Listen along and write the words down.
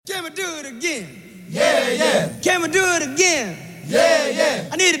Can we do it again? Yeah, yeah. Can we do it again? Yeah, yeah.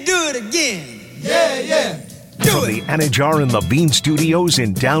 I need to do it again. Yeah, yeah. Do From it. the Anajar and Levine Studios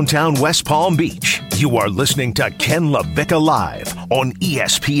in downtown West Palm Beach, you are listening to Ken LaVicka Live on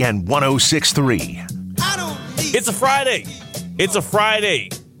ESPN 106.3. I don't need It's a Friday. It's a Friday.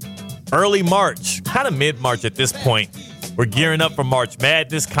 Early March, kind of mid-March at this point. We're gearing up for March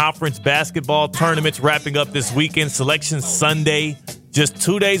Madness conference basketball tournaments wrapping up this weekend. Selection Sunday, just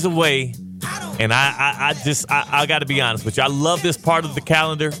 2 days away. And I got to be honest with you. I love this part of the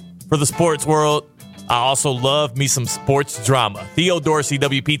calendar for the sports world. I also love me some sports drama. Theo Dorsey,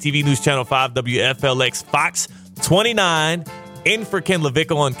 WPTV News Channel 5, WFLX Fox 29. In for Ken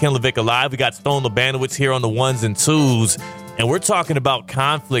LaVicka on Ken LaVicka Live. We got Stone Labanowitz here on the ones and twos. And we're talking about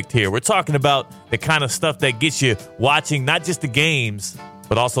conflict here. We're talking about the kind of stuff that gets you watching not just the games,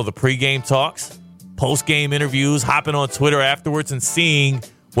 but also the pregame talks, post-game interviews, hopping on Twitter afterwards and seeing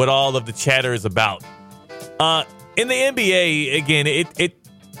what all of the chatter is about. In the NBA, again,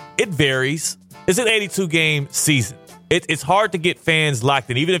 it varies. It's an 82-game season. It's hard to get fans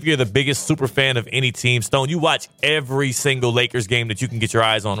locked in. Even if you're the biggest super fan of any team, Stone, you watch every single Lakers game that you can get your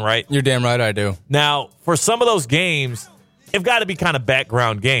eyes on, right? You're damn right I do. Now, for some of those games, it's got to be kind of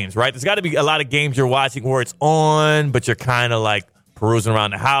background games, right? There's got to be a lot of games you're watching where it's on, but you're kind of like perusing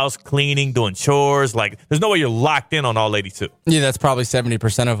around the house, cleaning, doing chores. Like, there's no way you're locked in on all 82. Yeah, that's probably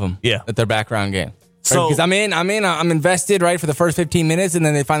 70% of them. Yeah. At their background game. So- Because I'm invested, right, for the first 15 minutes, and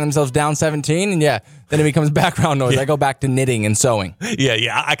then they find themselves down 17, and then it becomes background noise. Yeah. I go back to knitting and sewing.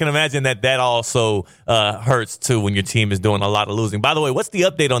 Yeah. I can imagine that also hurts, too, when your team is doing a lot of losing. By the way, what's the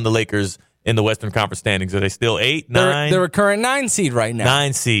update on the Lakers in the Western Conference standings? Are they still 8, 9? They're a current 9 seed right now.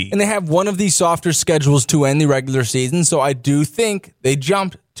 9 seed. And they have one of these softer schedules to end the regular season, so I do think they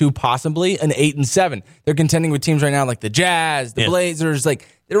jumped to possibly an 8 and 7. They're contending with teams right now like the Jazz, the Blazers. Like,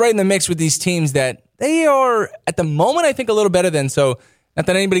 they're right in the mix with these teams that they are, at the moment, I think a little better than. So, not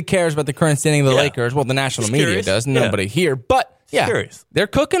that anybody cares about the current standing of the Lakers. Well, the national Just media curious. does. Yeah. Nobody here. But, Curious. they're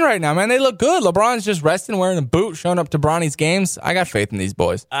cooking right now, man. They look good. LeBron's just resting, wearing a boot, showing up to Bronny's games. I got faith in these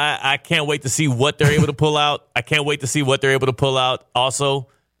boys. I can't wait to see what they're able to pull out. Also,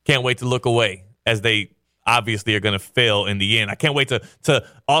 can't wait to look away as they obviously are going to fail in the end. I can't wait to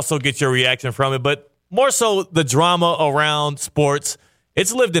also get your reaction from it. But more so the drama around sports.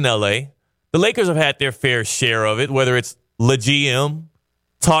 It's lived in L.A. The Lakers have had their fair share of it, whether it's GM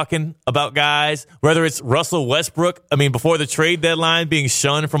talking about guys, whether it's Russell Westbrook, before the trade deadline, being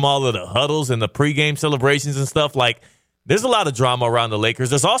shunned from all of the huddles and the pregame celebrations and stuff. Like, there's a lot of drama around the Lakers.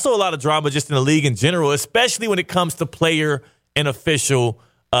 There's also a lot of drama just in the league in general, especially when it comes to player and official,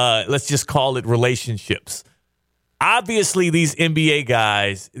 let's just call it relationships. Obviously, these NBA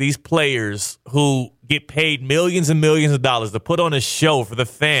guys, these players who get paid millions and millions of dollars to put on a show for the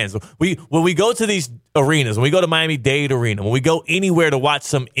fans. When we go to these arenas, when we go to Miami-Dade Arena, when we go anywhere to watch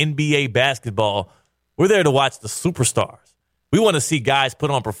some NBA basketball, we're there to watch the superstars. We want to see guys put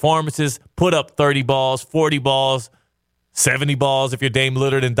on performances, put up 30 balls, 40 balls, 70 balls if you're Dame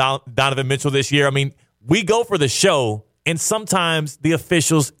Lillard and Donovan Mitchell this year. We go for the show, and sometimes the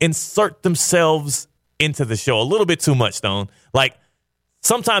officials insert themselves into the show a little bit too much, Stone. Like,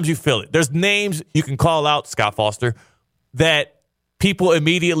 sometimes you feel it. There's names you can call out, Scott Foster, that people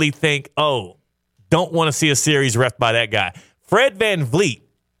immediately think, oh, don't want to see a series reffed by that guy. Fred VanVleet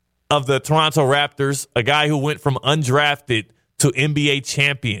of the Toronto Raptors, a guy who went from undrafted to NBA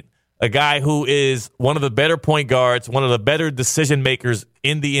champion, a guy who is one of the better point guards, one of the better decision makers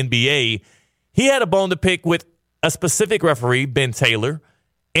in the NBA. He had a bone to pick with a specific referee, Ben Taylor,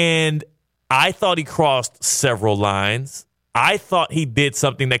 and I thought he crossed several lines. I thought he did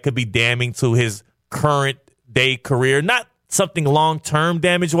something that could be damning to his current day career. Not something long-term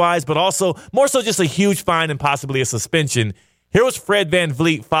damage-wise, but also more so just a huge fine and possibly a suspension. Here was Fred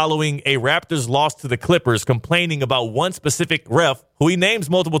VanVleet following a Raptors loss to the Clippers, complaining about one specific ref who he names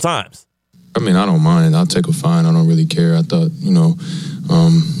multiple times. I don't mind. I'll take a fine. I don't really care. I thought,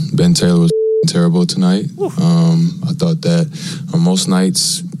 Ben Taylor was terrible tonight. I thought that most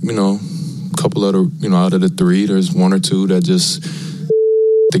nights, a couple of out of the 3, there's 1 or 2 that just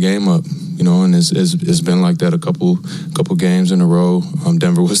the game up, and it's been like that a couple games in a row.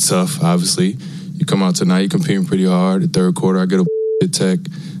 Denver was tough, obviously. You come out tonight, you're competing pretty hard. The third quarter, I get a tech,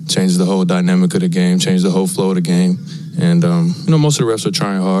 changes the whole dynamic of the game, changes the whole flow of the game. And, most of the refs are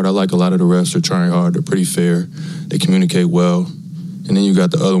trying hard. I like a lot of the refs are trying hard. They're pretty fair. They communicate well. And then you got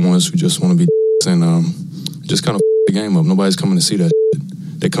the other ones who just want to be and just kind of the game up. Nobody's coming to see that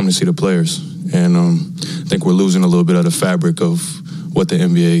shit. They come to see the players. And I think we're losing a little bit of the fabric of what the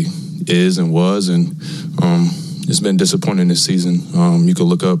NBA is and was. And it's been disappointing this season. You can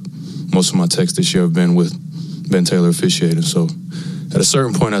look up most of my texts this year have been with Ben Taylor officiating. So at a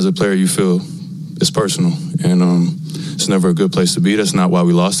certain point as a player, you feel it's personal, and it's never a good place to be. That's not why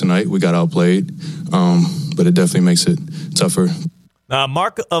we lost tonight. We got outplayed, but it definitely makes it tougher.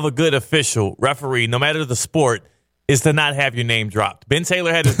 Mark of a good official, referee, no matter the sport, is to not have your name dropped. Ben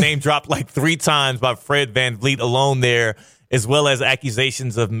Taylor had his name dropped like 3 times by Fred VanVleet alone there, as well as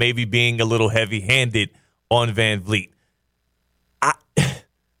accusations of maybe being a little heavy-handed on VanVleet.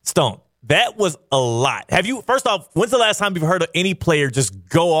 Stone, that was a lot. First off, when's the last time you've heard of any player just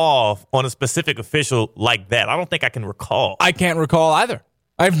go off on a specific official like that? I don't think I can recall. I can't recall either.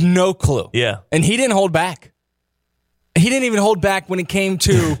 I have no clue. Yeah. And he didn't hold back. He didn't even hold back when it came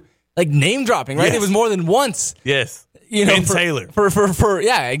to like name dropping, right? Yes. It was more than once. Yes. You know, Ben Taylor. In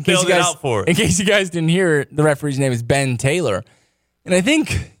case you guys didn't hear, the referee's name is Ben Taylor. And I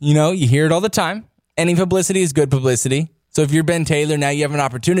think, you hear it all the time. Any publicity is good publicity. So if you're Ben Taylor, now you have an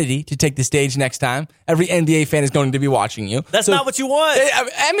opportunity to take the stage next time. Every NBA fan is going to be watching you. That's not what you want.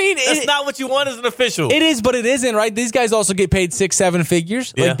 That's not what you want as an official. It is, but it isn't, right? These guys also get paid 6-7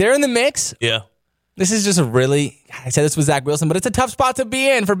 figures. Yeah. Like, they're in the mix. Yeah. This is just I said this with Zach Wilson, but it's a tough spot to be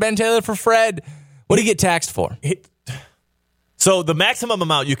in for Ben Taylor, for Fred. What do you get taxed for? So the maximum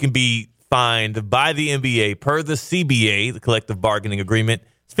amount you can be fined by the NBA per the CBA, the collective bargaining agreement,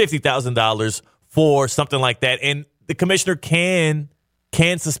 is $50,000 for something like that. And the commissioner can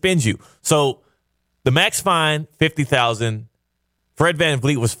suspend you. So the max fine, $50,000. Fred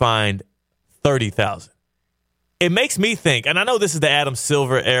VanVleet was fined $30,000. It makes me think, and I know this is the Adam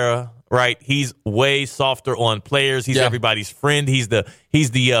Silver era, right? He's way softer on players. He's everybody's friend. He's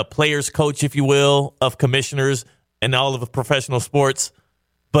the players coach, if you will, of commissioners and all of professional sports.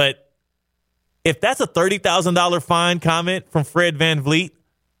 But if that's a $30,000 fine comment from Fred VanVleet,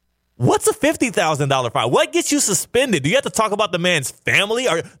 what's a $50,000 fine? What gets you suspended? Do you have to talk about the man's family,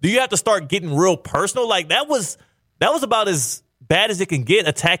 or do you have to start getting real personal? Like that was about as bad as it can get,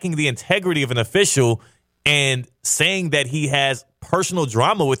 attacking the integrity of an official and saying that he has personal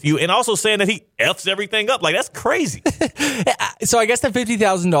drama with you, and also saying that he F's everything up. Like, that's crazy. So I guess the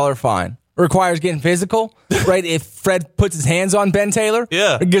 $50,000 fine requires getting physical, right? If Fred puts his hands on Ben Taylor,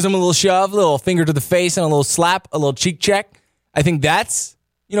 or gives him a little shove, a little finger to the face, and a little slap, a little cheek check, I think that's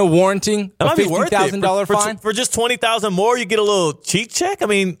warranting a $50,000 fine. For just $20,000 more, you get a little cheek check? I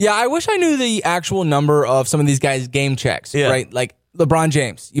mean... Yeah, I wish I knew the actual number of some of these guys' game checks, right? Like LeBron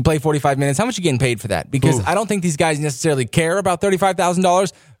James, you play 45 minutes. How much are you getting paid for that? Because I don't think these guys necessarily care about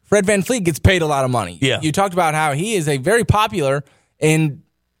 $35,000. Fred VanVleet gets paid a lot of money. Yeah. You talked about how he is a very popular and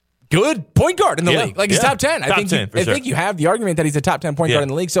good point guard in the league. Like, he's top 10. I think you have the argument that he's a top 10 point guard in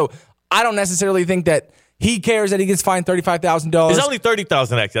the league. So I don't necessarily think that he cares that he gets fined $35,000. It's only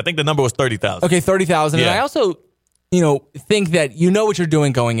 $30,000, actually. I think the number was $30,000. Okay, $30,000. And I also, think that you know what you're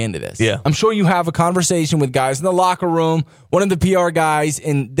doing going into this. Yeah. I'm sure you have a conversation with guys in the locker room, one of the PR guys,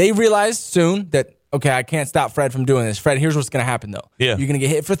 and they realize soon that, okay, I can't stop Fred from doing this. Fred, here's what's going to happen, though. Yeah. You're going to get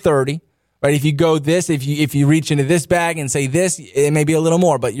hit for 30, right? If you go this, if you reach into this bag and say this, it may be a little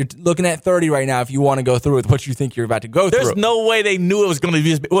more, but you're looking at 30 right now if you want to go through with what you think you're about to go through. There's no way they knew it was going to be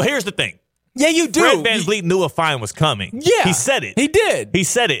this big. Well, here's the thing. Yeah, you do. Fred VanVleet knew a fine was coming. Yeah. He said it. He did. He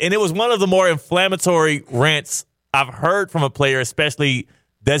said it. And it was one of the more inflammatory rants I've heard from a player, especially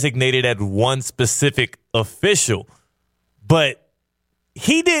designated at one specific official. But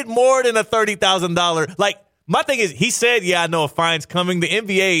he did more than a $30,000. Like, my thing is, he said, I know a fine's coming. The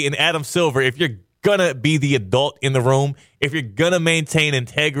NBA and Adam Silver, if you're going to be the adult in the room, if you're going to maintain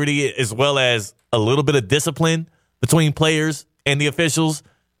integrity as well as a little bit of discipline between players and the officials,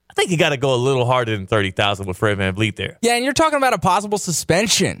 I think you got to go a little harder than $30,000 with Fred VanVleet there. Yeah, and you're talking about a possible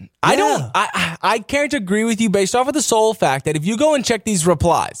suspension. Yeah. I can't agree with you based off of the sole fact that if you go and check these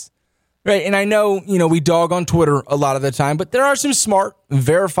replies, right, and I know, we dog on Twitter a lot of the time, but there are some smart,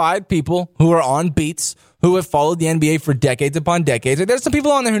 verified people who are on beats who have followed the NBA for decades upon decades. There's some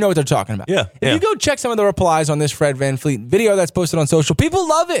people on there who know what they're talking about. Yeah. If you go check some of the replies on this Fred VanVleet video that's posted on social, people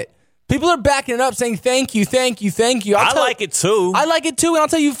love it. People are backing it up, saying thank you, thank you, thank you. I like it too. I like it too, and I'll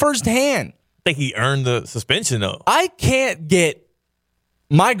tell you firsthand. I think he earned the suspension, though. I can't get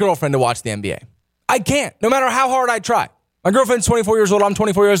my girlfriend to watch the NBA. I can't, no matter how hard I try. My girlfriend's 24 years old. I'm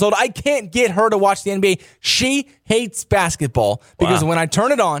 24 years old. I can't get her to watch the NBA. She hates basketball because when I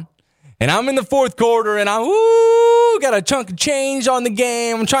turn it on and I'm in the fourth quarter and I'm got a chunk of change on the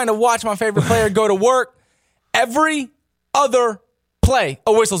game, I'm trying to watch my favorite player go to work, every other play,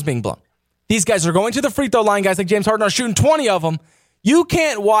 a whistle's being blown. These guys are going to the free throw line. Guys like James Harden are shooting 20 of them. You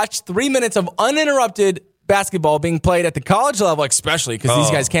can't watch 3 minutes of uninterrupted basketball being played at the college level, especially because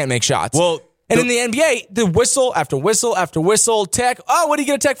these guys can't make shots. Well, And in the NBA, the whistle after whistle after whistle, tech. Oh, what do you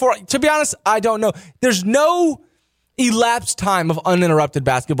get a tech for? To be honest, I don't know. There's no elapsed time of uninterrupted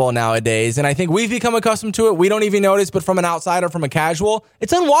basketball nowadays, and I think we've become accustomed to it. We don't even notice, but from an outsider, from a casual,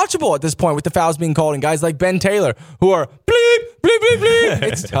 it's unwatchable at this point with the fouls being called and guys like Ben Taylor who are bleep, bleep, bleep, bleep.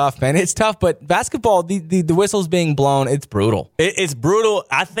 It's tough, man. It's tough, but basketball, the whistles being blown, it's brutal. It's brutal.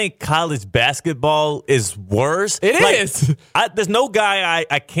 I think college basketball is worse. It is. There's no guy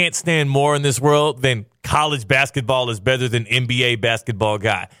I can't stand more in this world than college basketball is better than NBA basketball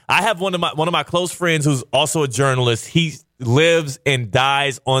guy. I have one of my close friends who's also a journalist. He lives and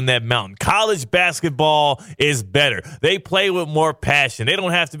dies on that mountain. College basketball is better. They play with more passion. They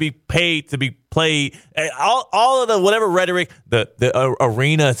don't have to be paid to be played. All of the whatever rhetoric, the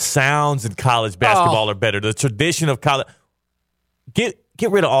arena sounds in college basketball are better. The tradition of college. Get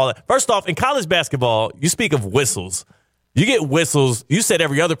rid of all that. First off, in college basketball, you speak of whistles. You get whistles. You said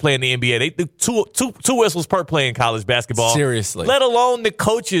every other play in the NBA. They do two whistles per play in college basketball. Seriously. Let alone the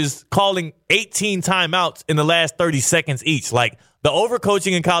coaches calling 18 timeouts in the last 30 seconds each. Like the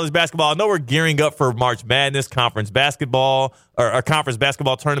overcoaching in college basketball. I know we're gearing up for March Madness, conference basketball, or conference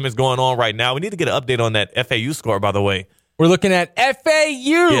basketball tournaments going on right now. We need to get an update on that FAU score, by the way. We're looking at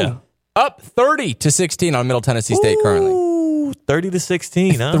FAU up 30-16 on Middle Tennessee State currently.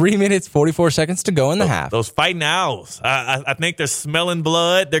 30-16, huh? 3 minutes, 44 seconds to go in the half. Those Fighting Owls. I think they're smelling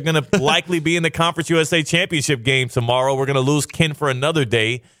blood. They're going to likely be in the Conference USA Championship game tomorrow. We're going to lose Ken for another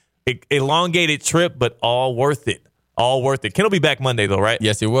day. Elongated trip, but all worth it. All worth it. Ken will be back Monday, though, right?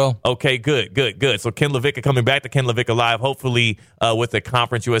 Yes, he will. Okay, good. So Ken LaVicka coming back to Ken LaVicka Live, hopefully with the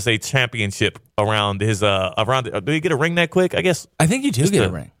Conference USA Championship around his do you get a ring that quick? I guess. I think you do get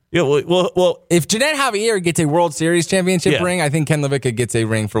a ring. Yeah, well, if Jeanette Javier gets a World Series championship ring, I think Ken LaVicka gets a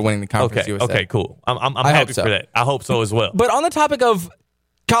ring for winning the Conference USA. Okay, cool. I'm happy for that. I hope so as well. But on the topic of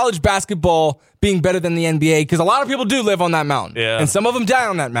college basketball being better than the NBA, because a lot of people do live on that mountain, and some of them die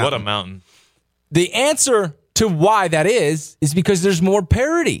on that mountain. What a mountain. The answer to why that is because there's more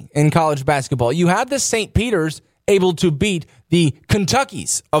parity in college basketball. You have the St. Peter's able to beat the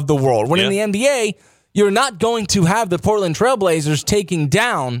Kentuckys of the world. When in the NBA, you're not going to have the Portland Trailblazers taking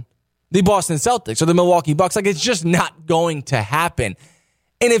down the Boston Celtics or the Milwaukee Bucks. Like, it's just not going to happen.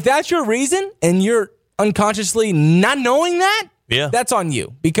 And if that's your reason and you're unconsciously not knowing that, that's on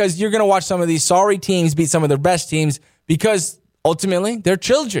you. Because you're going to watch some of these sorry teams beat some of their best teams because ultimately they're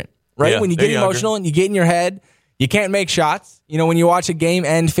children, right? When you get emotional and you get in your head, you can't make shots. You know, when you watch a game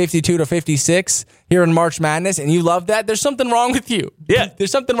end 52-56 here in March Madness and you love that, there's something wrong with you. Yeah.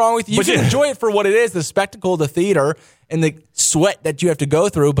 There's something wrong with you. You can enjoy it for what it is, the spectacle, the theater, and the sweat that you have to go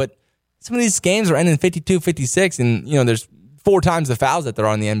through. But some of these games are ending 52-56, and, you know, there's 4 times the fouls that there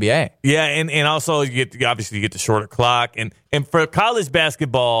are in the NBA. Yeah, and also you get the shorter clock. And for college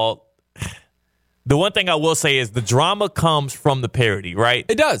basketball, the one thing I will say is the drama comes from the parity, right?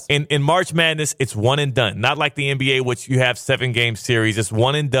 It does. In March Madness, it's one and done. Not like the NBA, which you have 7-game series. It's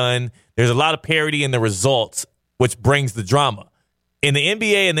one and done. There's a lot of parity in the results, which brings the drama. In the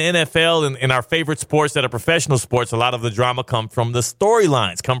NBA and the NFL and in our favorite sports that are professional sports, a lot of the drama come from the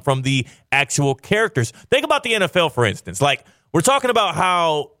storylines, come from the actual characters. Think about the NFL, for instance. Like, we're talking about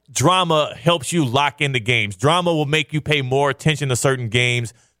how drama helps you lock into games. Drama will make you pay more attention to certain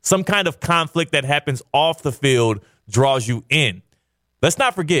games. Some kind of conflict that happens off the field draws you in. Let's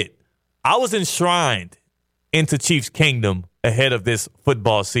not forget, I was enshrined into Chiefs Kingdom ahead of this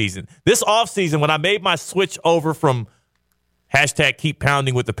football season. This offseason, when I made my switch over from hashtag keep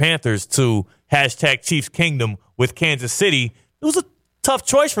pounding with the Panthers to hashtag Chiefs Kingdom with Kansas City, it was a tough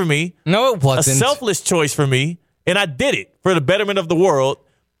choice for me. No, it wasn't. A selfless choice for me, and I did it for the betterment of the world.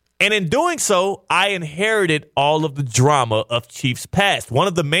 And in doing so, I inherited all of the drama of Chiefs past. One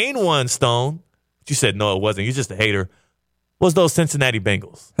of the main ones, Stone, but you said no, it wasn't. You're just a hater, was those Cincinnati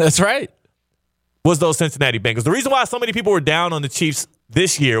Bengals. That's right. Was those Cincinnati Bengals. The reason why so many people were down on the Chiefs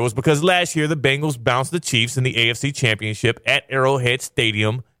this year was because last year the Bengals bounced the Chiefs in the AFC Championship at Arrowhead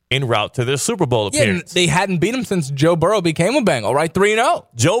Stadium en route to their Super Bowl appearance. They hadn't beat them since Joe Burrow became a Bengal, right? 3-0.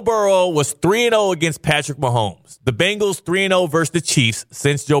 Joe Burrow was 3-0 against Patrick Mahomes. The Bengals 3-0 versus the Chiefs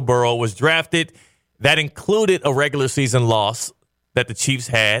since Joe Burrow was drafted. That included a regular season loss that the Chiefs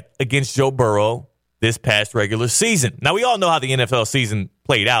had against Joe Burrow this past regular season. Now, we all know how the NFL season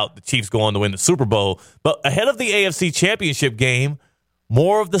played out. The Chiefs go on to win the Super Bowl. But ahead of the AFC Championship game,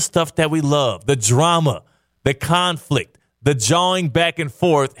 more of the stuff that we love, the drama, the conflict, the jawing back and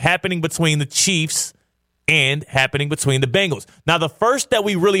forth happening between the Chiefs and happening between the Bengals. Now, the first that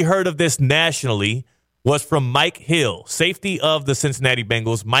we really heard of this nationally was from Mike Hill, safety of the Cincinnati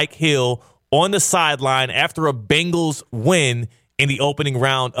Bengals. Mike Hill on the sideline after a Bengals win in the opening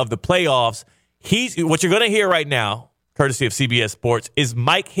round of the playoffs. What you're going to hear right now, courtesy of CBS Sports, is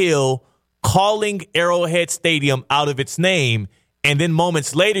Mike Hill calling Arrowhead Stadium out of its name. And then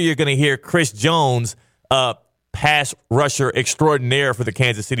moments later, you're going to hear Chris Jones, pass rusher extraordinaire for the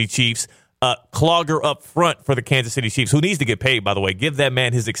Kansas City Chiefs, clogger up front for the Kansas City Chiefs, who needs to get paid, by the way. Give that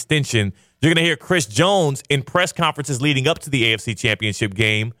man his extension. You're going to hear Chris Jones in press conferences leading up to the AFC Championship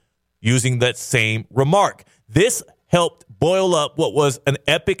game using that same remark. This helped boil up what was an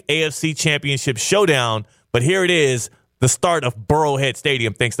epic AFC Championship showdown, but here it is, the start of Burrowhead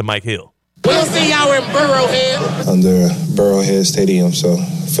Stadium, thanks to Mike Hill. We'll see y'all in Burrowhead. Under Burrowhead Stadium, so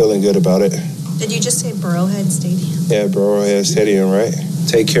feeling good about it. Did you just say Burrowhead Stadium? Yeah, Burrowhead Stadium, right?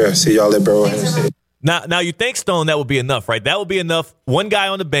 Take care. See y'all at Burrowhead Stadium. Now you think, Stone, that would be enough, right? That would be enough. One guy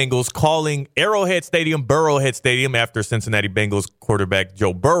on the Bengals calling Arrowhead Stadium Burrowhead Stadium after Cincinnati Bengals quarterback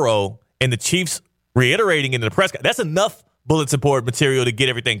Joe Burrow, and the Chiefs reiterating in the press. That's enough bulletin board material to get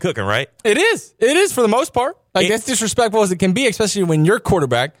everything cooking, right? It is. It is for the most part. Like, as disrespectful as it can be, especially when your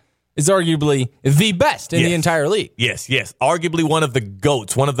quarterback is arguably the best in the entire league. Yes. Arguably one of the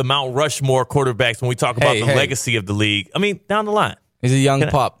GOATs, one of the Mount Rushmore quarterbacks when we talk about the legacy of the league. I mean, down the line. He's a young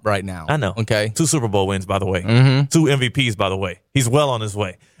pup right now. I know. Okay. 2 Super Bowl wins, by the way. 2 MVPs, by the way. He's well on his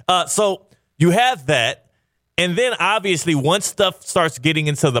way. So you have that. And then, obviously, once stuff starts getting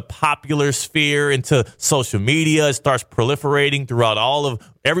into the popular sphere, into social media, it starts proliferating throughout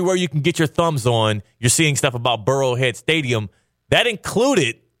everywhere you can get your thumbs on, you're seeing stuff about Burrowhead Stadium. That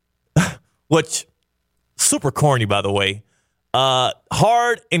included, which, super corny, by the way,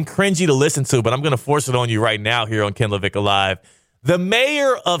 hard and cringy to listen to, but I'm going to force it on you right now here on Ken LaVicka Live. The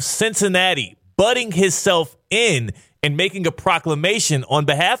mayor of Cincinnati butting himself in and making a proclamation on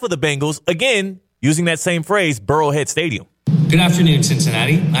behalf of the Bengals, again, using that same phrase, Burrowhead Stadium. Good afternoon,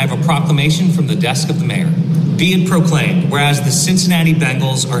 Cincinnati. I have a proclamation from the desk of the mayor. Be it proclaimed, whereas the Cincinnati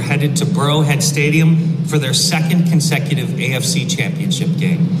Bengals are headed to Burrowhead Stadium for their second consecutive AFC Championship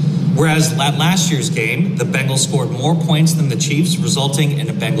game. Whereas at last year's game, the Bengals scored more points than the Chiefs, resulting in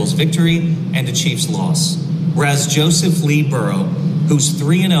a Bengals victory and a Chiefs loss. Whereas Joseph Lee Burrow, who's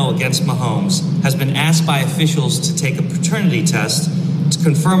 3-0 against Mahomes, has been asked by officials to take a paternity test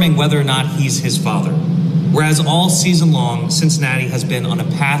confirming whether or not he's his father. Whereas all season long, Cincinnati has been on a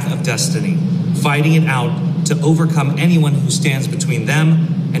path of destiny, fighting it out to overcome anyone who stands between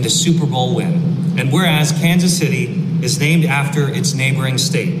them and a Super Bowl win. And whereas Kansas City is named after its neighboring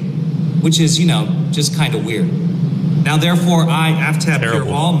state, which is, just kind of weird. Now, therefore, I, Aftab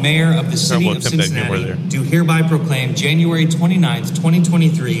Pureval, mayor of the city of Cincinnati, do hereby proclaim January 29th,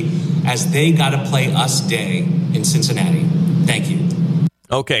 2023 as They Gotta Play Us Day in Cincinnati. Thank you.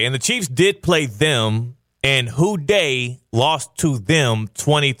 Okay, and the Chiefs did play them, and who they lost to them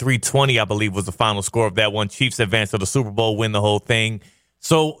 23-20, I believe, was the final score of that one. Chiefs advanced to the Super Bowl, win the whole thing.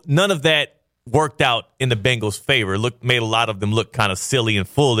 So none of that worked out in the Bengals' favor. Made a lot of them look kind of silly and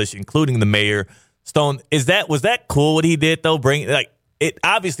foolish, including the mayor. Stone, was that cool what he did, though? It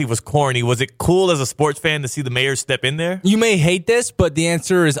obviously was corny. Was it cool as a sports fan to see the mayor step in there? You may hate this, but the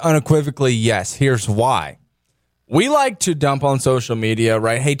answer is unequivocally yes. Here's why. We like to dump on social media,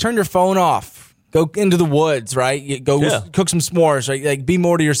 right? Hey, turn your phone off. Go into the woods, right? Go cook some s'mores, right? Like, be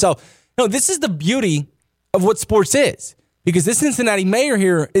more to yourself. No, this is the beauty of what sports is. Because this Cincinnati mayor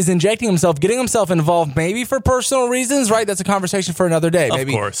here is injecting himself, getting himself involved maybe for personal reasons, right? That's a conversation for another day. Of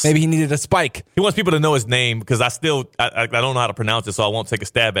course. Maybe he needed a spike. He wants people to know his name because I don't know how to pronounce it, so I won't take a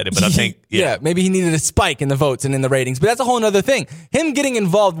stab at it. But I think, yeah, maybe he needed a spike in the votes and in the ratings. But that's a whole other thing. Him getting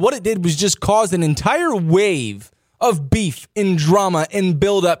involved, what it did was just cause an entire wave of beef and drama and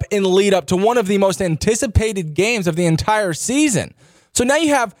build-up and lead-up to one of the most anticipated games of the entire season. So now you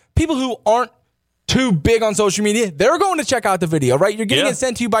have people who aren't too big on social media. They're going to check out the video, right? You're getting it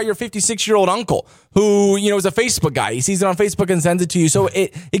sent to you by your 56-year-old uncle who, is a Facebook guy. He sees it on Facebook and sends it to you. So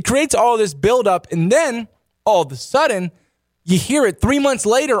it creates all this buildup, and then all of a sudden, you hear it 3 months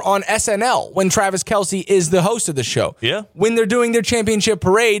later on SNL when Travis Kelce is the host of the show. Yeah. When they're doing their championship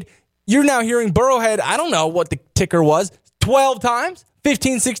parade, you're now hearing Burrowhead, I don't know what the ticker was, 12 times,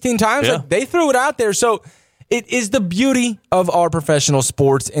 15, 16 times. Yeah. Like, they threw it out there. So it is the beauty of our professional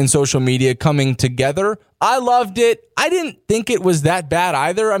sports and social media coming together. I loved it. I didn't think it was that bad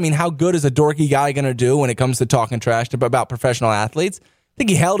either. I mean, how good is a dorky guy going to do when it comes to talking trash about professional athletes? I think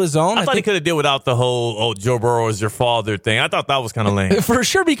he held his own. I thought he could have did without the whole, Joe Burrow is your father thing. I thought that was kind of lame. For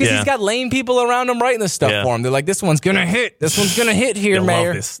sure, because he's got lame people around him writing this stuff for him. They're like, this one's going to hit. This one's going to hit here, They'll Mayor.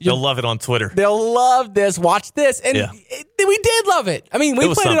 Love this. They'll love it on Twitter. They'll love this. Watch this. And we did love it. I mean,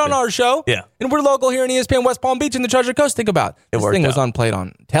 we played it on our show. Yeah. And we're local here in ESPN West Palm Beach in the Treasure Coast. Think about it. This thing was on played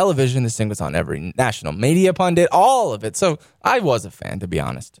on television. This thing was on every national media pundit, all of it. So I was a fan, to be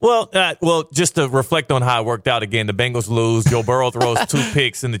honest. Well, just to reflect on how it worked out again, the Bengals lose. Joe Burrow throws 2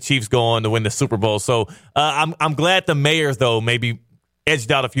 picks, and the Chiefs go on to win the Super Bowl. So I'm glad the mayors, though, maybe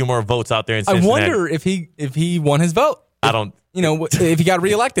edged out a few more votes out there in Cincinnati. I wonder if he won his vote. I don't. If he got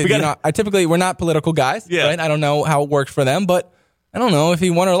reelected. We're not political guys. Yeah. Right? I don't know how it worked for them, but I don't know if he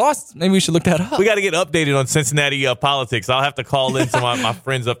won or lost. Maybe we should look that up. We got to get updated on Cincinnati politics. I'll have to call in to my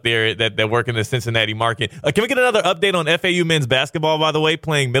friends up there that work in the Cincinnati market. Can we get another update on FAU men's basketball, by the way,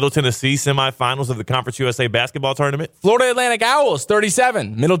 playing Middle Tennessee semifinals of the Conference USA basketball tournament? Florida Atlantic Owls,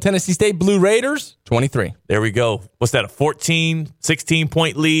 37. Middle Tennessee State Blue Raiders, 23. There we go. What's that, a 14,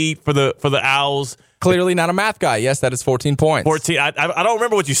 16-point lead for the Owls? Clearly not a math guy. Yes, that is 14 points. 14. I don't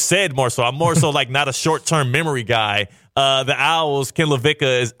remember what you said more so. I'm more so like not a short-term memory guy. The Owls, Ken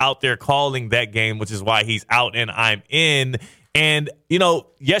LaVicka is out there calling that game, which is why he's out and I'm in. And,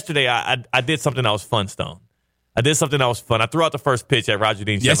 yesterday I did something that was fun, Stone. I did something that was fun. I threw out the first pitch at Roger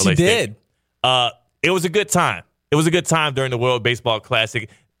Dean Chevrolet. Yes, you did. It was a good time. It was a good time during the World Baseball Classic.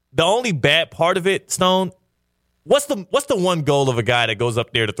 The only bad part of it, Stone, what's the one goal of a guy that goes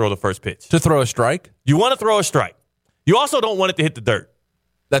up there to throw the first pitch? To throw a strike? You want to throw a strike. You also don't want it to hit the dirt.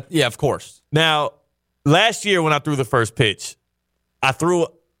 Yeah, of course. Now, last year when I threw the first pitch, I threw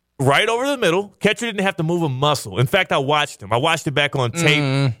right over the middle. Catcher didn't have to move a muscle. In fact, I watched him. I watched it back on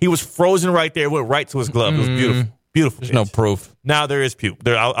tape. He was frozen right there. It went right to his glove. It was beautiful. Beautiful There's pitch. no proof. Now there is proof.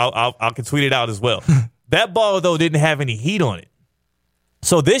 I can tweet it out as well. That ball, though, didn't have any heat on it.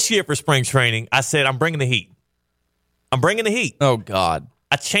 So this year for spring training, I said, I'm bringing the heat. I'm bringing the heat. Oh, God.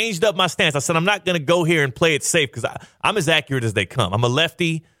 I changed up my stance. I said, I'm not going to go here and play it safe because I'm as accurate as they come. I'm a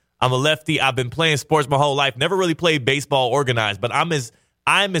lefty. I've been playing sports my whole life. Never really played baseball organized, but I'm as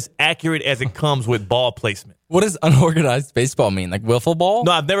accurate as it comes with ball placement. What does unorganized baseball mean? Like wiffle ball?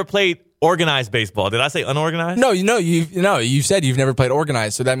 No, I've never played organized baseball. Did I say unorganized? No, you said you've never played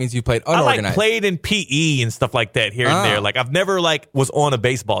organized, so that means you played unorganized. I played in PE and stuff like that here and there. Like I've never was on a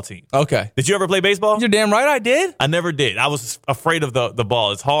baseball team. Okay. Did you ever play baseball? You're damn right I did. I never did. I was afraid of the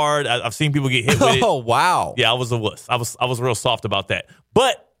ball. It's hard. I've seen people get hit with it. Oh, wow. Yeah, I was a wuss. I was real soft about that.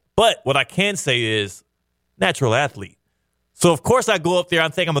 But what I can say is natural athlete. So, of course, I go up there. I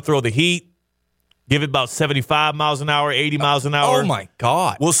think I'm going to throw the heat, give it about 75 miles an hour, 80 miles an hour. Oh, my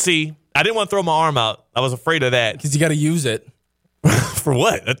God. We'll see. I didn't want to throw my arm out. I was afraid of that. Because you got to use it. For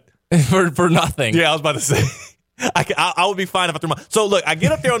what? For nothing. Yeah, I was about to say. I would be fine if I threw my... So, look, I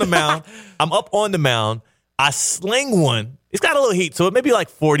get up there on the mound. I'm up on the mound. I sling one. It's got a little heat to it, maybe like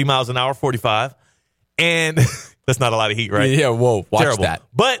 40 miles an hour, 45. And that's not a lot of heat, right? Yeah, whoa. Watch Terrible. that.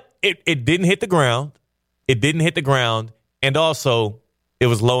 But it didn't hit the ground. It didn't hit the ground. And also, it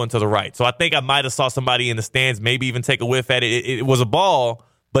was low and to the right. So I think I might have saw somebody in the stands maybe even take a whiff at it. It was a ball,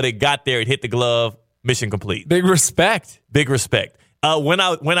 but it got there. It hit the glove. Mission complete. Big respect. Big respect. When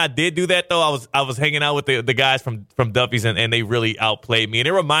I did do that, though, I was hanging out with the guys from Duffy's, and they really outplayed me. And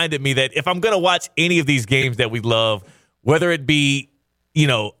it reminded me that if I'm going to watch any of these games that we love, whether it be,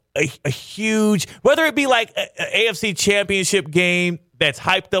 a huge, whether it be like an AFC championship game that's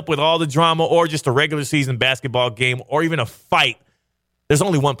hyped up with all the drama, or just a regular season basketball game, or even a fight, there's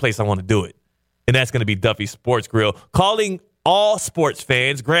only one place I want to do it, and that's going to be Duffy's Sports Grill. Calling all sports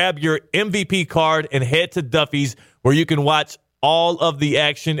fans, grab your MVP card and head to Duffy's, where you can watch all of the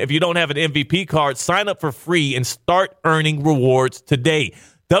action. If you don't have an MVP card, sign up for free and start earning rewards today.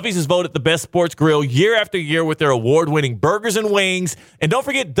 Duffy's is voted the best sports grill year after year with their award-winning burgers and wings. And don't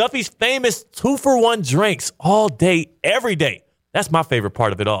forget Duffy's famous 2-for-1 drinks all day, every day. That's my favorite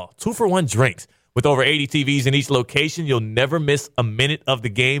part of it all. 2-for-1 drinks. With over 80 TVs in each location, you'll never miss a minute of the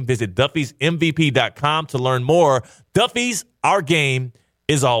game. Visit Duffy'sMVP.com to learn more. Duffy's, our game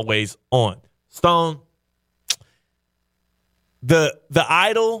is always on. Stone, the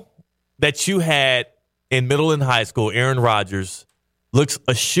idol that you had in middle and high school, Aaron Rodgers, looks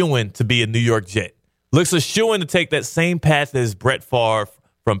a shoo-in to be a New York Jet. Looks a shoo-in to take that same path as Brett Favre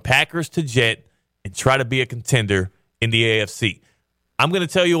from Packers to Jet and try to be a contender in the AFC. I'm going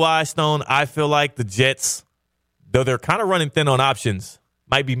to tell you why, Stone. I feel like the Jets, though they're kind of running thin on options,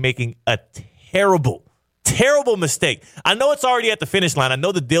 might be making a terrible mistake. I know it's already at the finish line. I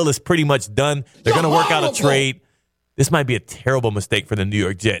know the deal is pretty much done. They're going to work out a trade. This might be a terrible mistake for the New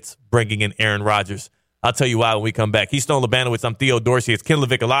York Jets, bringing in Aaron Rodgers. I'll tell you why when we come back. He's Stone Labanowitz. I'm Theo Dorsey. It's Ken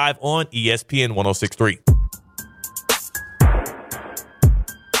LaVicka Live on ESPN 106.3.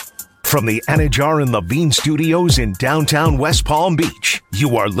 From the Anajar and Levine Studios in downtown West Palm Beach,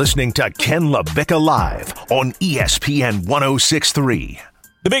 you are listening to Ken LaVicka Live on ESPN 106.3.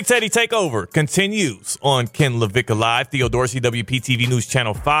 The Big Teddy Takeover continues on Ken LaVicka Live. Theo Dorsey, WPTV News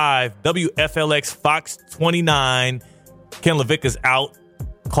Channel 5, WFLX Fox 29. Ken LaVicka's out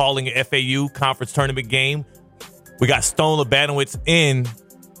calling an FAU conference tournament game. We got Stone Labanowitz in.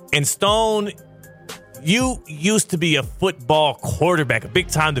 And Stone, you used to be a football quarterback, a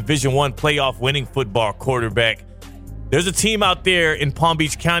big-time Division I playoff winning football quarterback. There's a team out there in Palm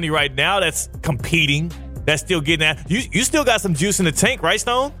Beach County right now that's competing. That's still getting at. You still got some juice in the tank, right,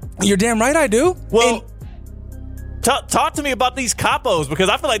 Stone? You're damn right I do. Well, talk to me about these Capos, because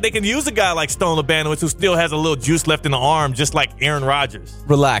I feel like they can use a guy like Stone Labanowitz who still has a little juice left in the arm, just like Aaron Rodgers.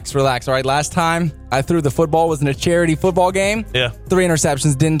 Relax. All right, last time I threw the football was in a charity football game. Yeah. 3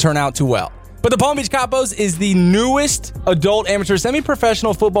 interceptions, didn't turn out too well. But the Palm Beach Capos is the newest adult amateur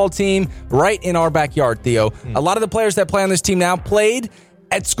semi-professional football team right in our backyard, Theo. A lot of the players that play on this team now played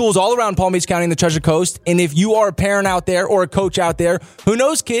at schools all around Palm Beach County and the Treasure Coast. And if you are a parent out there or a coach out there who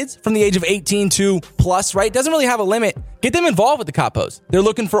knows kids from the age of 18 to plus, right, doesn't really have a limit, get them involved with the Capos. They're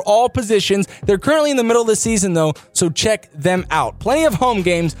looking for all positions. They're currently in the middle of the season, though, so check them out. Plenty of home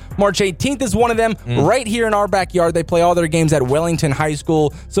games. March 18th is one of them right here in our backyard. They play all their games at Wellington High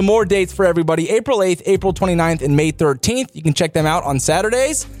School. Some more dates for everybody. April 8th, April 29th, and May 13th. You can check them out on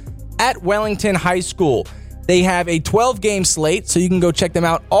Saturdays at Wellington High School. They have a 12-game slate, so you can go check them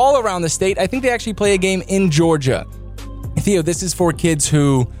out all around the state. I think they actually play a game in Georgia. Theo, this is for kids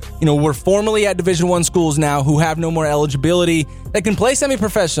who, were formerly at Division I schools now, who have no more eligibility, that can play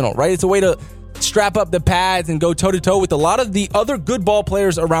semi-professional, right? It's a way to strap up the pads and go toe-to-toe with a lot of the other good ball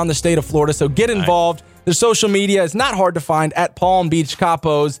players around the state of Florida. So get involved. Their social media is not hard to find at Palm Beach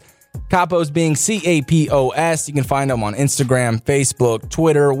Capos. Capos being CAPOS. You can find them on Instagram, Facebook,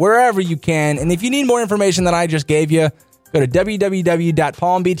 Twitter, wherever you can. And if you need more information than I just gave you, go to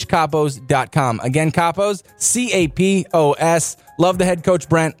www.palmbeachcapos.com. Again, Capos, CAPOS. Love the head coach,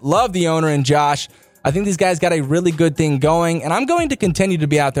 Brent. Love the owner and Josh. I think these guys got a really good thing going. And I'm going to continue to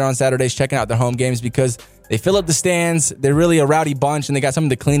be out there on Saturdays checking out their home games because they fill up the stands. They're really a rowdy bunch, and they got some of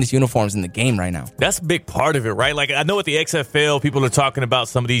the cleanest uniforms in the game right now. That's a big part of it, right? Like, I know at the XFL, people are talking about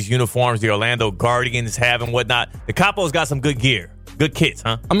some of these uniforms the Orlando Guardians have and whatnot. The Capos got some good gear. Good kits,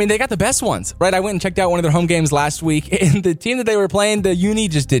 huh? I mean, they got the best ones, right? I went and checked out one of their home games last week, and the team that they were playing, the uni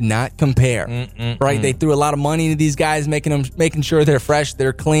just did not compare, right? They threw a lot of money into these guys, making sure they're fresh,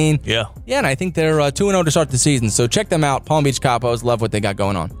 they're clean. Yeah, and I think they're 2-0 to start the season. So check them out. Palm Beach Capos, love what they got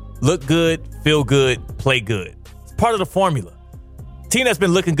going on. Look good, feel good, play good. It's part of the formula. Team that's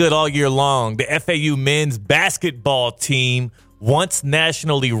been looking good all year long, the FAU men's basketball team, once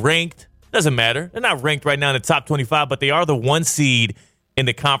nationally ranked. Doesn't matter. They're not ranked right now in the top 25, but they are the 1 seed in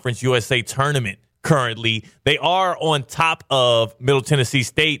the Conference USA tournament currently. They are on top of Middle Tennessee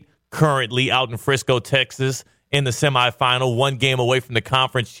State currently out in Frisco, Texas in the semifinal, 1 game away from the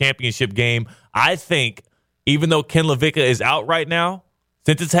conference championship game. I think even though Ken LaVicka is out right now,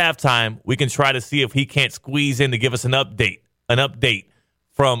 since it's halftime, we can try to see if he can't squeeze in to give us an update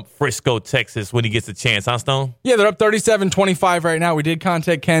from Frisco, Texas, when he gets a chance, huh, Stone? Yeah, they're up 37-25 right now. We did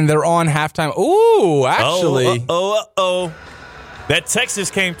contact Ken. They're on halftime. Ooh, actually. That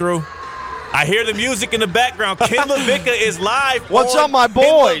Texas came through. I hear the music in the background. Ken LaVicka is live. What's up, my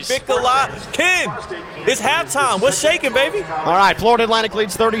boys? Ken LaVicka live. Ken, it's halftime. What's shaking, baby? All right, Florida Atlantic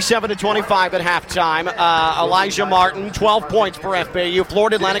leads 37-25 at halftime. Elijah Martin, 12 points for FAU.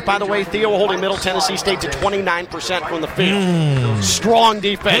 Florida Atlantic, by the way, Theo holding Middle Tennessee State to 29% from the field. Strong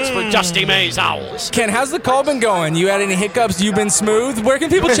defense for Dusty Mays Owls. Ken, how's the call been going? You had any hiccups? You been smooth? Where can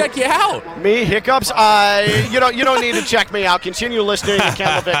people check you out? Me, hiccups? You don't need to check me out. Continue listening to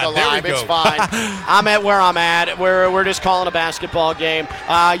Ken LaVicka Live. It's fine. I'm at where I'm at. We're just calling a basketball game.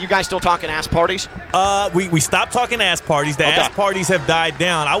 You guys still talking ass parties? We stopped talking ass parties. The ass parties have died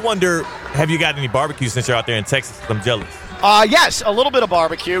down. I wonder, have you got any barbecue since you're out there in Texas? I'm jealous. Yes, a little bit of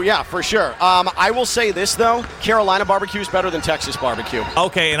barbecue. Yeah, for sure. I will say this, though. Carolina barbecue is better than Texas barbecue.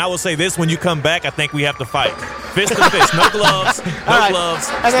 Okay, and I will say this. When you come back, I think we have to fight. Fist to fist. No gloves. Gloves.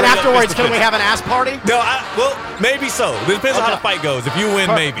 And then afterwards, can we have an ass party? No, well, maybe so. It depends on how the fight goes. If you win,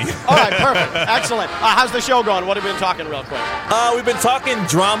 maybe. All right, perfect. Excellent. How's the show going? What have we been talking real quick? We've been talking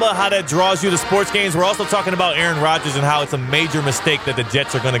drama, how that draws you to sports games. We're also talking about Aaron Rodgers and how it's a major mistake that the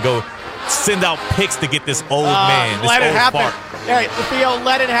Jets are going to go send out picks to get this old man. Let it happen. happen. Park. Hey, Theo,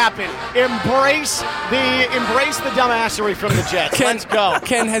 let it happen. Embrace the dumbassery from the Jets. Let's go.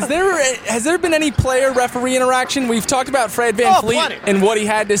 Ken, has there been any player-referee interaction? We've talked about Fred VanVleet plenty. and what he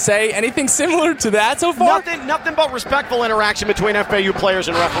had to say. Anything similar to that so far? Nothing but respectful interaction between FAU players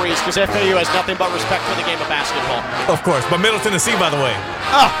and referees because FAU has nothing but respect for the game of basketball. Of course, but Middle Tennessee, by the way.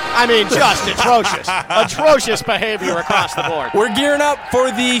 Just atrocious. Atrocious behavior across the board. We're gearing up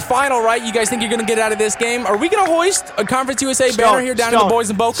for the final, right? You guys think you're going to get out of this game? Are we going to hoist a Conference USA banner here down in the boys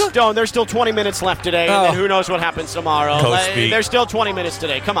in Boca? Stone, there's still 20 minutes left today, and then who knows what happens tomorrow. There's still 20 minutes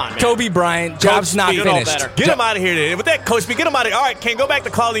today. Come on, man. Kobe Bryant, job's not finished. Get him out of here today. With that coach speak, get him out of here. All right, Ken, go back to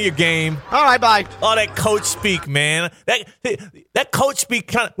calling your game. All right, bye. Oh, that coach speak, man. That coach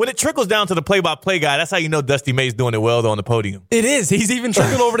speak, when it trickles down to the play-by-play guy, that's how you know Dusty May's doing it well on the podium. It is. He's even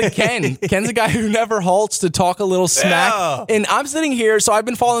trickled over to Ken. Ken's a guy who never halts to talk a little smack. Yeah. And I'm sitting here, so I've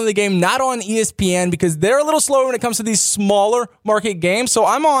been following the game not on ESPN because they're a little slower when it comes to these smaller market games. So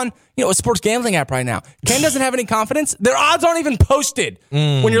I'm on a sports gambling app right now. Ken doesn't have any confidence. Their odds aren't even posted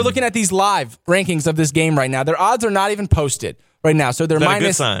when you're looking at these live rankings of this game right now. Their odds are not even posted right now. So they're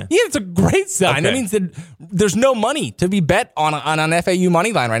minus. Is that a good sign? Yeah, it's a great sign. Okay. That means that there's no money to be bet on an FAU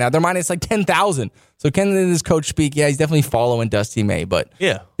money line right now. They're minus like 10,000. So Ken and his coach speak, he's definitely following Dusty May. But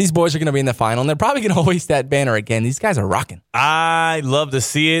these boys are going to be in the final, and they're probably going to hoist that banner again. These guys are rocking. I love to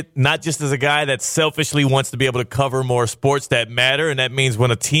see it, not just as a guy that selfishly wants to be able to cover more sports that matter, and that means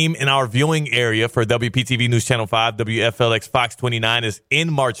when a team in our viewing area for WPTV News Channel 5, WFLX Fox 29 is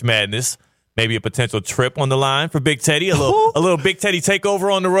in March Madness, maybe a potential trip on the line for Big Teddy, a little Big Teddy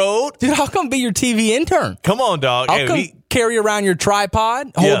takeover on the road. Dude, I'll come be your TV intern. Come on, dog. I'll come carry around your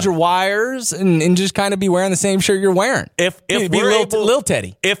tripod, hold your wires, and just kind of be wearing the same shirt you're wearing. If be we're able, Lil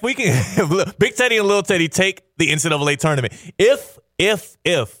Teddy. If we can, Big Teddy and Lil Teddy take the NCAA tournament. If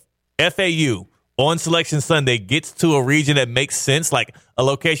FAU on Selection Sunday gets to a region that makes sense, like a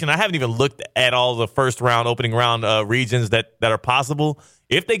location, I haven't even looked at all the first round, opening round regions that are possible.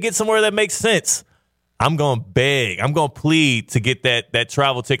 If they get somewhere that makes sense, I'm going to beg. I'm going to plead to get that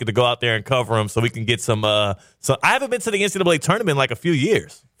travel ticket to go out there and cover them so we can get some. So I haven't been to the NCAA tournament in like a few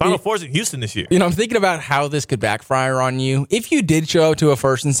years. Final Four's in Houston this year. I'm thinking about how this could backfire on you. If you did show up to a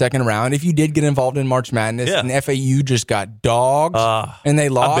first and second round, if you did get involved in March Madness and FAU just got dogged and they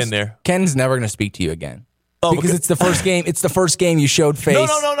lost, I've been there. Ken's never going to speak to you again. Because it's the first game. It's the first game you showed face.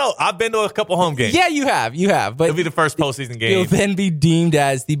 No. I've been to a couple home games. Yeah, you have. But it'll be the first postseason game. You'll then be deemed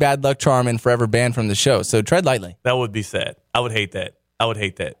as the bad luck charm and forever banned from the show. So tread lightly. That would be sad. I would hate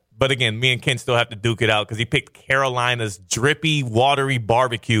that. But again, me and Ken still have to duke it out because he picked Carolina's drippy, watery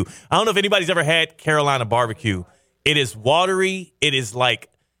barbecue. I don't know if anybody's ever had Carolina barbecue. It is watery. It is like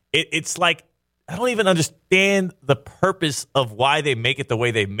it's like. I don't even understand the purpose of why they make it the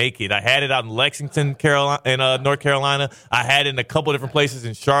way they make it. I had it out in Lexington, North Carolina. I had it in a couple different places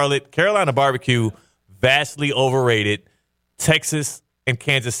in Charlotte. Carolina barbecue, vastly overrated. Texas and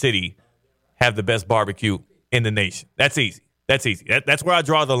Kansas City have the best barbecue in the nation. That's easy. That's where I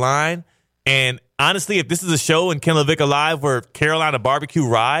draw the line. And honestly, if this is a show in Ken LaVicka Live where Carolina barbecue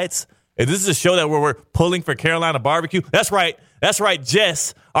rides, if this is a show where we're pulling for Carolina barbecue, that's right,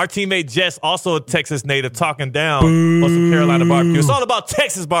 Jess, our teammate Jess, also a Texas native, talking down on some Carolina barbecue. It's all about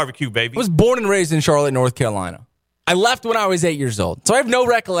Texas barbecue, baby. I was born and raised in Charlotte, North Carolina. I left when I was 8 years old, so I have no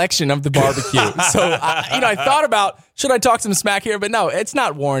recollection of the barbecue. So, I thought about, should I talk some smack here? But no, it's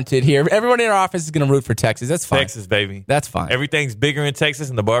not warranted here. Everyone in our office is going to root for Texas. That's fine. Texas, baby. That's fine. Everything's bigger in Texas,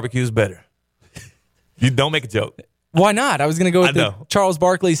 and the barbecue's better. You don't make a joke. Why not? I was going to go with the Charles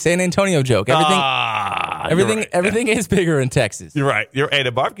Barkley San Antonio joke. Everything is bigger in Texas. You're right.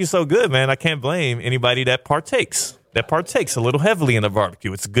 The barbecue's so good, man. I can't blame anybody that partakes a little heavily in the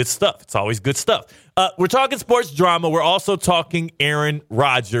barbecue. It's good stuff. It's always good stuff. We're talking sports drama. We're also talking Aaron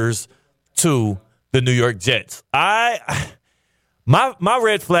Rodgers to the New York Jets. My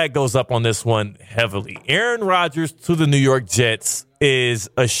red flag goes up on this one heavily. Aaron Rodgers to the New York Jets is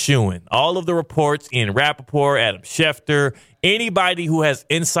a shoo-in. All of the reports, Ian Rappaport, Adam Schefter, anybody who has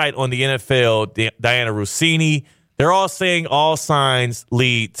insight on the NFL, Diana Rossini, they're all saying all signs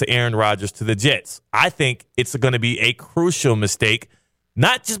lead to Aaron Rodgers to the Jets. I think it's going to be a crucial mistake,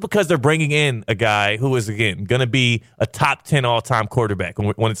 not just because they're bringing in a guy who is, again, going to be a top 10 all-time quarterback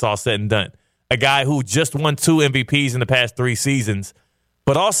when it's all said and done, a guy who just won 2 MVPs in the past 3 seasons,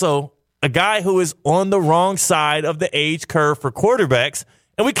 but also a guy who is on the wrong side of the age curve for quarterbacks.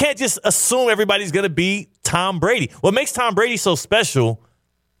 And we can't just assume everybody's going to be Tom Brady. What makes Tom Brady so special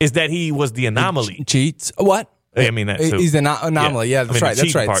is that he was the anomaly. Cheats? What? I mean, that too. He's an anomaly. Yeah, that's right.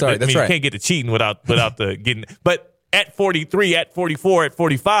 That's right. Sorry, that's right. You can't get the cheating without the getting. But at 43, at 44, at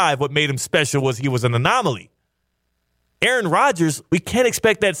 45, what made him special was he was an anomaly. Aaron Rodgers, we can't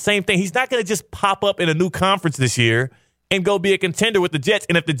expect that same thing. He's not going to just pop up in a new conference this year and go be a contender with the Jets.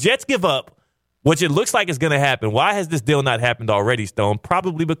 And if the Jets give up, which it looks like is going to happen, why has this deal not happened already, Stone?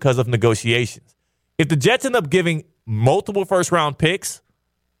 Probably because of negotiations. If the Jets end up giving multiple first-round picks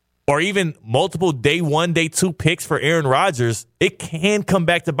or even multiple day 1, day 2 picks for Aaron Rodgers, it can come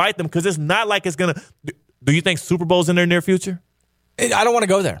back to bite them because it's not like it's going to – do you think Super Bowl's in their near future? I don't want to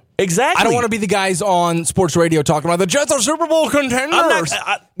go there. Exactly. I don't want to be the guys on sports radio talking about the Jets are Super Bowl contenders.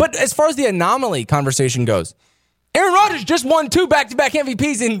 But as far as the anomaly conversation goes, Aaron Rodgers just won 2 back-to-back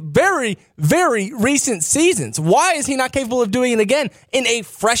MVPs in very, very recent seasons. Why is he not capable of doing it again in a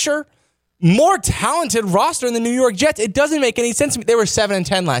fresher, more talented roster in the New York Jets? It doesn't make any sense to me. They were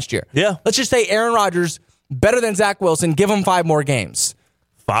 7-10 last year. Yeah. Let's just say Aaron Rodgers better than Zach Wilson. Give him 5 more games.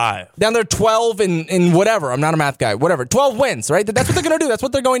 5. Down there 12 in whatever. I'm not a math guy. Whatever. 12 wins, right? That's what they're going to do. That's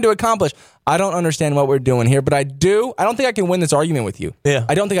what they're going to accomplish. I don't understand what we're doing here, but I don't think I can win this argument with you. Yeah.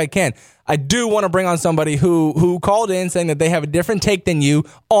 I don't think I can. I do want to bring on somebody who called in saying that they have a different take than you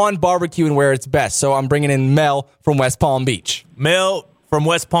on barbecue and where it's best. So I'm bringing in Mel from West Palm Beach. Mel from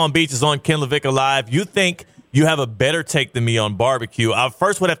West Palm Beach is on Ken LaVicka Live. You think you have a better take than me on barbecue. I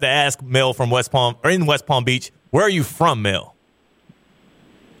first would have to ask Mel from West Palm Beach, where are you from, Mel?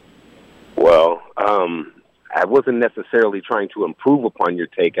 Well, I wasn't necessarily trying to improve upon your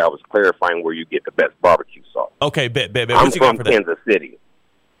take. I was clarifying where you get the best barbecue sauce. Okay, bet. I'm from Kansas City.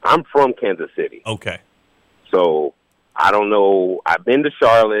 I'm from Kansas City. Okay. So I don't know. I've been to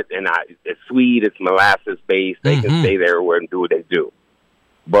Charlotte, and it's sweet. It's molasses-based. They can stay there and do what they do.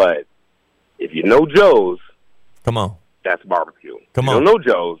 But if you know Joe's, come on, that's barbecue. Come on. On. You don't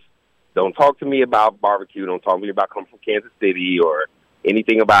know Joe's, don't talk to me about barbecue. Don't talk to me about coming from Kansas City or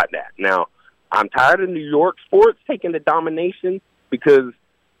anything about that. Now, I'm tired of New York sports taking the domination because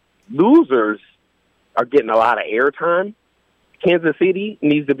losers are getting a lot of airtime. Kansas City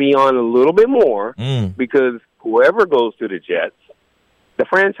needs to be on a little bit more because whoever goes to the Jets, the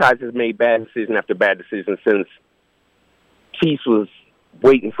franchise has made bad decision after bad decision since Chiefs was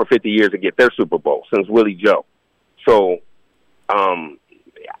waiting for 50 years to get their Super Bowl, since Willie Joe. So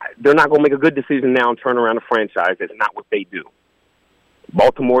they're not going to make a good decision now and turn around a franchise. That's not what they do.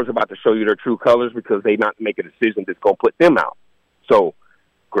 Baltimore's about to show you their true colors because they not make a decision that's going to put them out. So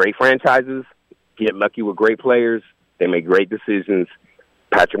great franchises get lucky with great players. They make great decisions.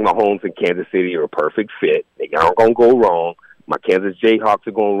 Patrick Mahomes and Kansas City are a perfect fit. They aren't going to go wrong. My Kansas Jayhawks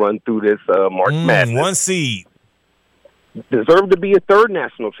are going to run through this March Madness. 1 seed. Deserve to be a third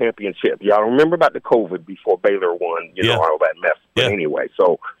national championship. Y'all remember about the COVID before Baylor won, all that mess. But anyway,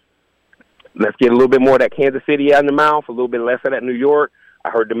 so let's get a little bit more of that Kansas City out in the mouth, a little bit less of that New York. I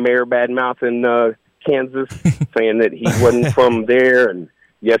heard the mayor badmouth in Kansas saying that he wasn't from there. And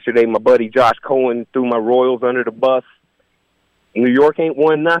yesterday, my buddy Josh Cohen threw my Royals under the bus. New York ain't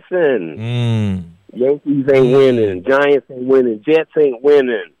won nothing. Yankees ain't winning. Giants ain't winning. Jets ain't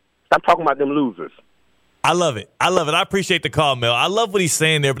winning. Stop talking about them losers. I love it. I appreciate the call, Mel. I love what he's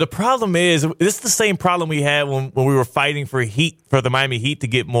saying there. But the problem is, this is the same problem we had when we were fighting for the Miami Heat to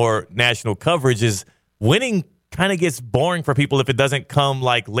get more national coverage. Is winning kind of gets boring for people if it doesn't come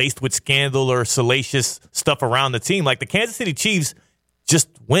like laced with scandal or salacious stuff around the team. Like the Kansas City Chiefs just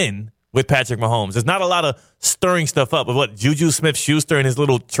win with Patrick Mahomes. There's not a lot of stirring stuff up. But what, Juju Smith-Schuster and his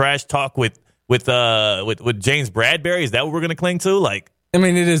little trash talk with James Bradbury? Is that what we're going to cling to? Like, I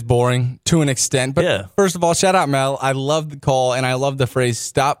mean, it is boring to an extent. But First of all, shout out Mel. I love the call, and I love the phrase,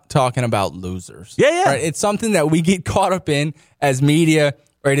 stop talking about losers. Yeah. Right? It's something that we get caught up in as media.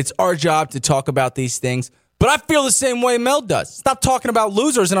 Right? It's our job to talk about these things. But I feel the same way Mel does. Stop talking about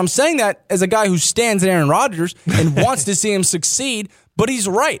losers. And I'm saying that as a guy who stands Aaron Rodgers and wants to see him succeed. But he's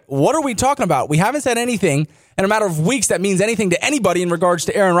right. What are we talking about? We haven't said anything in a matter of weeks that means anything to anybody in regards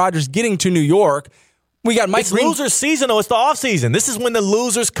to Aaron Rodgers getting to New York. We got Mike Green. Loser season, though. It's the offseason. This is when the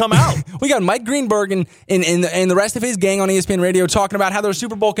losers come out. We got Mike Greenberg and the rest of his gang on ESPN Radio talking about how they're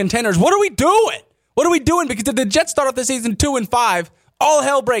Super Bowl contenders. What are we doing? What are we doing? Because if the Jets start off the season 2-5, all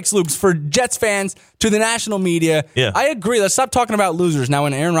hell breaks loose for Jets fans to the national media. Yeah. I agree. Let's stop talking about losers. Now,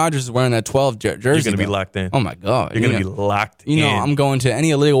 when Aaron Rodgers is wearing that 12 jersey, you're going to be locked in. Oh, my God. You're going to be locked in. You know, I'm going to any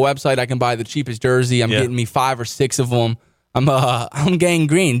illegal website. I can buy the cheapest jersey. I'm getting me 5 or 6 of them. I'm gang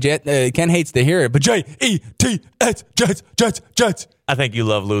green. Ken hates to hear it, but Jets, Jets. I think you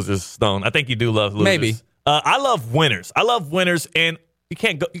love losers, Stone. I think you do love losers. Maybe. I love winners. And you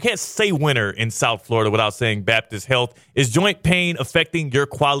can't say winner in South Florida without saying Baptist Health. Is joint pain affecting your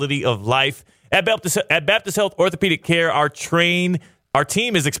quality of life? At Baptist Health Orthopedic Care, our trained Our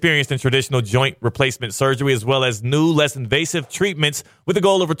team is experienced in traditional joint replacement surgery as well as new, less invasive treatments with the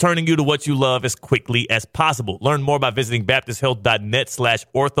goal of returning you to what you love as quickly as possible. Learn more by visiting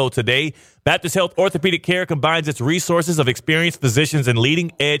BaptistHealth.net/ortho today. Baptist Health Orthopedic Care combines its resources of experienced physicians and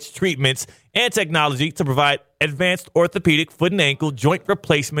leading-edge treatments and technology to provide advanced orthopedic, foot and ankle, joint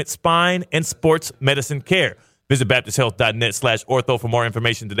replacement, spine, and sports medicine care. Visit BaptistHealth.net/ortho for more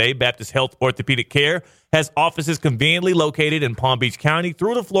information today. Baptist Health Orthopedic Care has offices conveniently located in Palm Beach County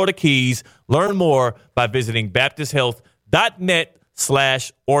through the Florida Keys. Learn more by visiting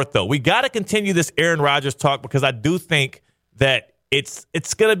BaptistHealth.net/ortho. We got to continue this Aaron Rodgers talk because I do think that it's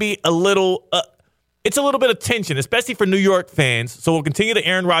going to be a little bit of tension, especially for New York fans. So we'll continue the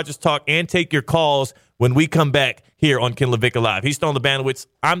Aaron Rodgers talk and take your calls when we come back here on Ken LaVicka Live. He's Stone LeBanowitz.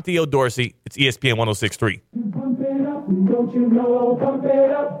 I'm Theo Dorsey. It's ESPN 106.3.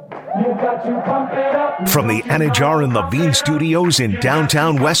 From the Anajar and Levine Studios in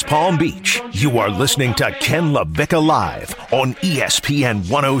downtown West Palm Beach, you are listening to Ken LaVicka Live on ESPN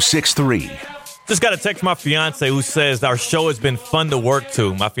 106.3. Just got a text from my fiance who says our show has been fun to work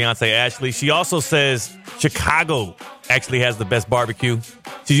to. My fiance, Ashley. She also says Chicago actually has the best barbecue.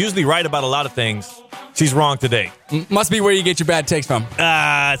 She's usually right about a lot of things. She's wrong today. Must be where you get your bad takes from.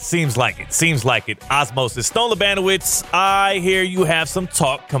 Seems like it. Osmosis. Stone LeBanowitz, I hear you have some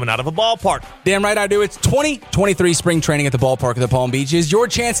talk coming out of a ballpark. Damn right I do. It's 2023 spring training at the ballpark of the Palm Beaches. Your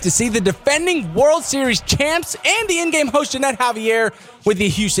chance to see the defending World Series champs and the in-game host Jeanette Javier with the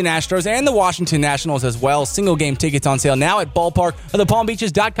Houston Astros and the Washington Nationals as well. Single game tickets on sale now at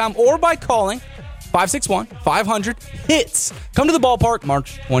ballparkofthepalmbeaches.com or by calling 561-500-HITS. Come to the ballpark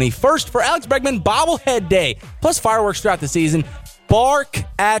March 21st for Alex Bregman Bobblehead Day, plus fireworks throughout the season. Bark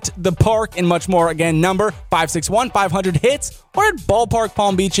at the park and much more. Again, number 561-500-HITS or at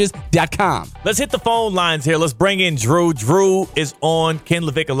ballparkpalmbeaches.com. Let's hit the phone lines here. Let's bring in Drew. Drew is on Ken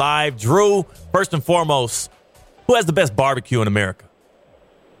LaVicka Live. Drew, first and foremost, who has the best barbecue in America?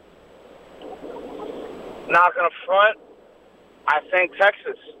 Not gonna front. I think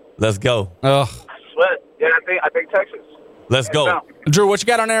Texas. Let's go. Ugh. But yeah, I think Texas. Let's go. Drew, what you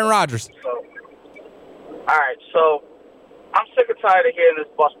got on Aaron Rodgers? All right, so I'm sick and tired of hearing this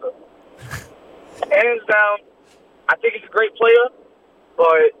buster. Hands down, I think he's a great player,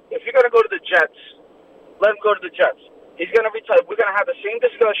 but if you're going to go to the Jets, let him go to the Jets. He's going to retire. We're going to have the same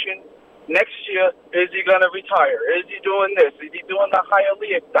discussion next year. Is he going to retire? Is he doing this? Is he doing the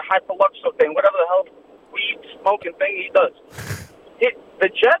Hyperluxo thing, whatever the hell weed smoking thing he does? The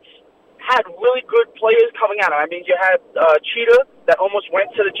Jets had really good players coming out. I mean, you had Cheetah that almost went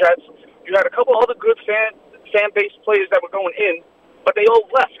to the Jets. You had a couple other good fan-based players that were going in, but they all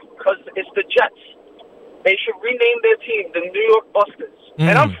left because it's the Jets. They should rename their team the New York Busters.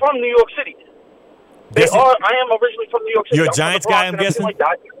 And I'm from New York City. I am originally from New York City. You're a Giants guy, I'm guessing? Like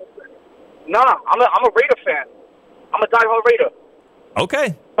that. Nah, I'm a Raider fan. I'm a diehard Raider.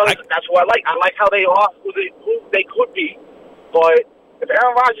 Okay. That's what I like. I like how they are, who they could be, but if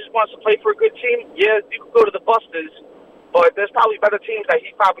Aaron Rodgers wants to play for a good team, yeah, you could go to the Busters, but there's probably better teams that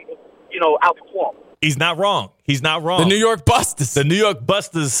he probably, outperform. He's not wrong. The New York Busters. The New York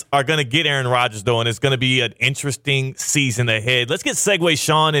Busters are going to get Aaron Rodgers, though, and it's going to be an interesting season ahead. Let's get Segway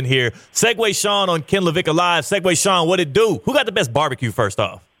Sean in here. Segway Sean on Ken LaVicka Live. Segway Sean, what it do? Who got the best barbecue first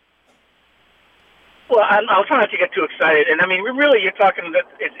off? Well, I'll try not to get too excited. And, I mean, you're talking that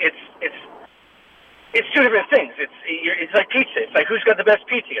it's two different things. It's like pizza. It's like who's got the best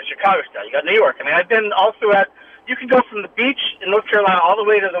pizza? You got Chicago style. You got New York. I mean, I've been all throughout. You can go from the beach in North Carolina all the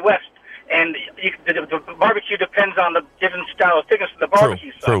way to the west, and the barbecue depends on the different style of thickness of the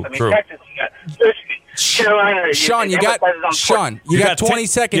barbecue sauce. Texas, you got Carolina. Sean, you got 20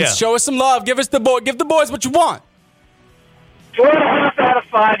 seconds. Yeah. Show us some love. Give the boys what you want. 4.5 out of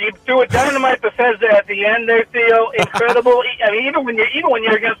 5. You threw a dynamite Bethesda at the end there, Theo. Incredible. I mean, even when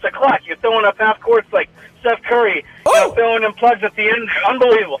you're against the clock, you're throwing up half courts like Steph Curry, throwing in plugs at the end.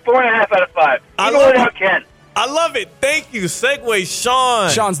 Unbelievable. 4.5 out of 5. Even without Ken. I love it. Thank you, Segway Sean.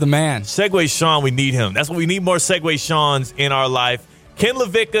 Sean's the man. Segway Sean, we need him. That's what we need, more Segway Seans in our life. Ken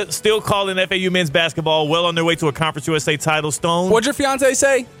LaVicka still calling FAU men's basketball, well on their way to a Conference USA title. Stone. What'd your fiance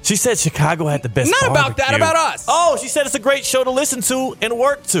say? She said Chicago had the best Not barbecue. about that, about us. Oh, she said it's a great show to listen to and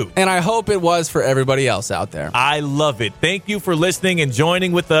work to. And I hope it was for everybody else out there. I love it. Thank you for listening and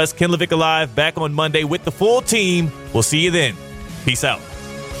joining with us. Ken LaVicka Live back on Monday with the full team. We'll see you then. Peace out.